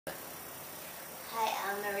Hi,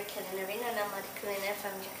 I'm Culinary, nama Culinary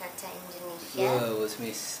from Jakarta, Indonesia. Wow, what's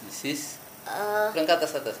miss? This is bukan ke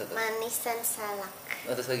atas. Manisan salak.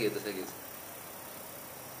 Atas lagi.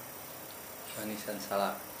 Manisan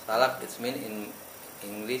salak. Salak it's mean in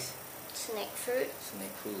English Snack fruit.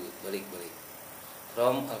 snack fruit. Balik.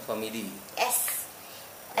 From Alfa Midi. Yes,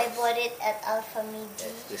 I bought it at Alfa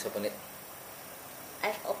Midi. Yes, please open it.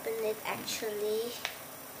 I've opened it actually.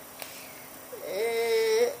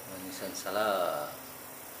 Manisan salak.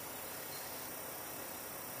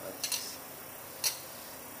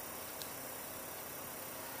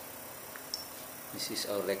 This is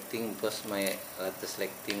our lighting because my latest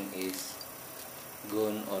lighting is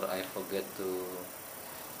gone or I forget to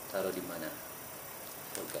taruh di mana.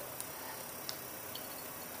 Forgot.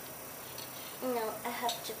 No, I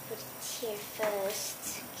have to put it here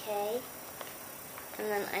first, okay?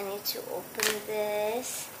 And then I need to open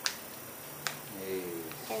this.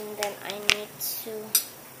 Yes. And then I need to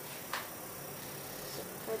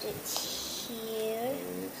put it here.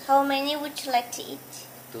 Yes. How many would you like to eat?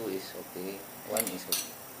 2 is okay. 1 is okay.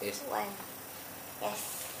 Yes. One. Yes.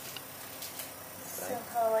 So Right.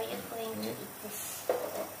 how are you going to eat this?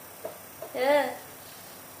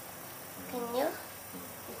 Can you?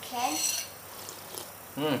 You can?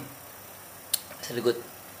 It's really good.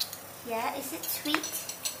 Yeah, is it sweet?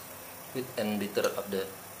 Sweet and bitter of the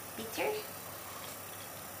Bitter?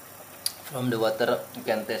 from the water you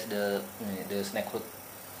can taste the snack fruit.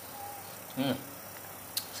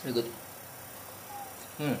 It's really good.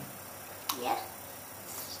 Yeah?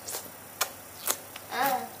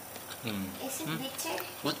 Is it bitter?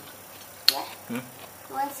 Good. Yeah? You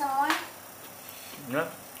want some more? Yeah.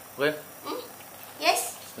 Okay.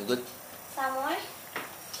 Yes? Really good. Some more?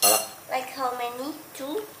 Salak. Like how many?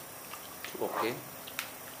 2? Okay.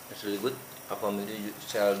 It's really good. Alfa Midi you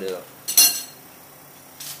sell the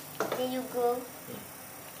There you go.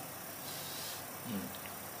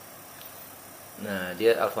 Nah,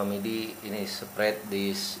 dia Alfa Midi ini spread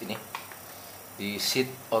di seed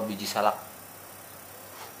or biji salak.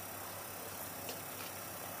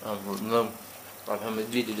 Alfa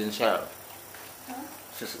Midi didn't sell.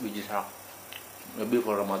 Just biji salak. Maybe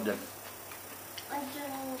for Ramadan. I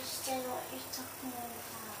don't understand what you're talking about.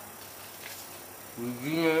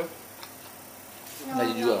 Bijinya No,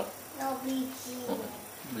 nggak dijual. no biji.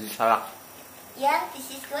 Biji salak. Yeah,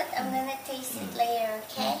 this is good. I'm gonna taste it later,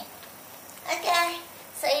 okay? Okay.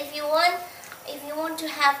 So if you want to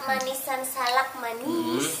have manisan salak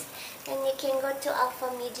manis, then you can go to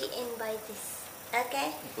Alfa Midi and buy this.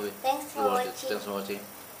 Okay? Okay. Thanks for watching. Thanks for watching.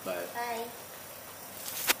 Bye.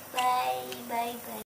 Bye. Bye.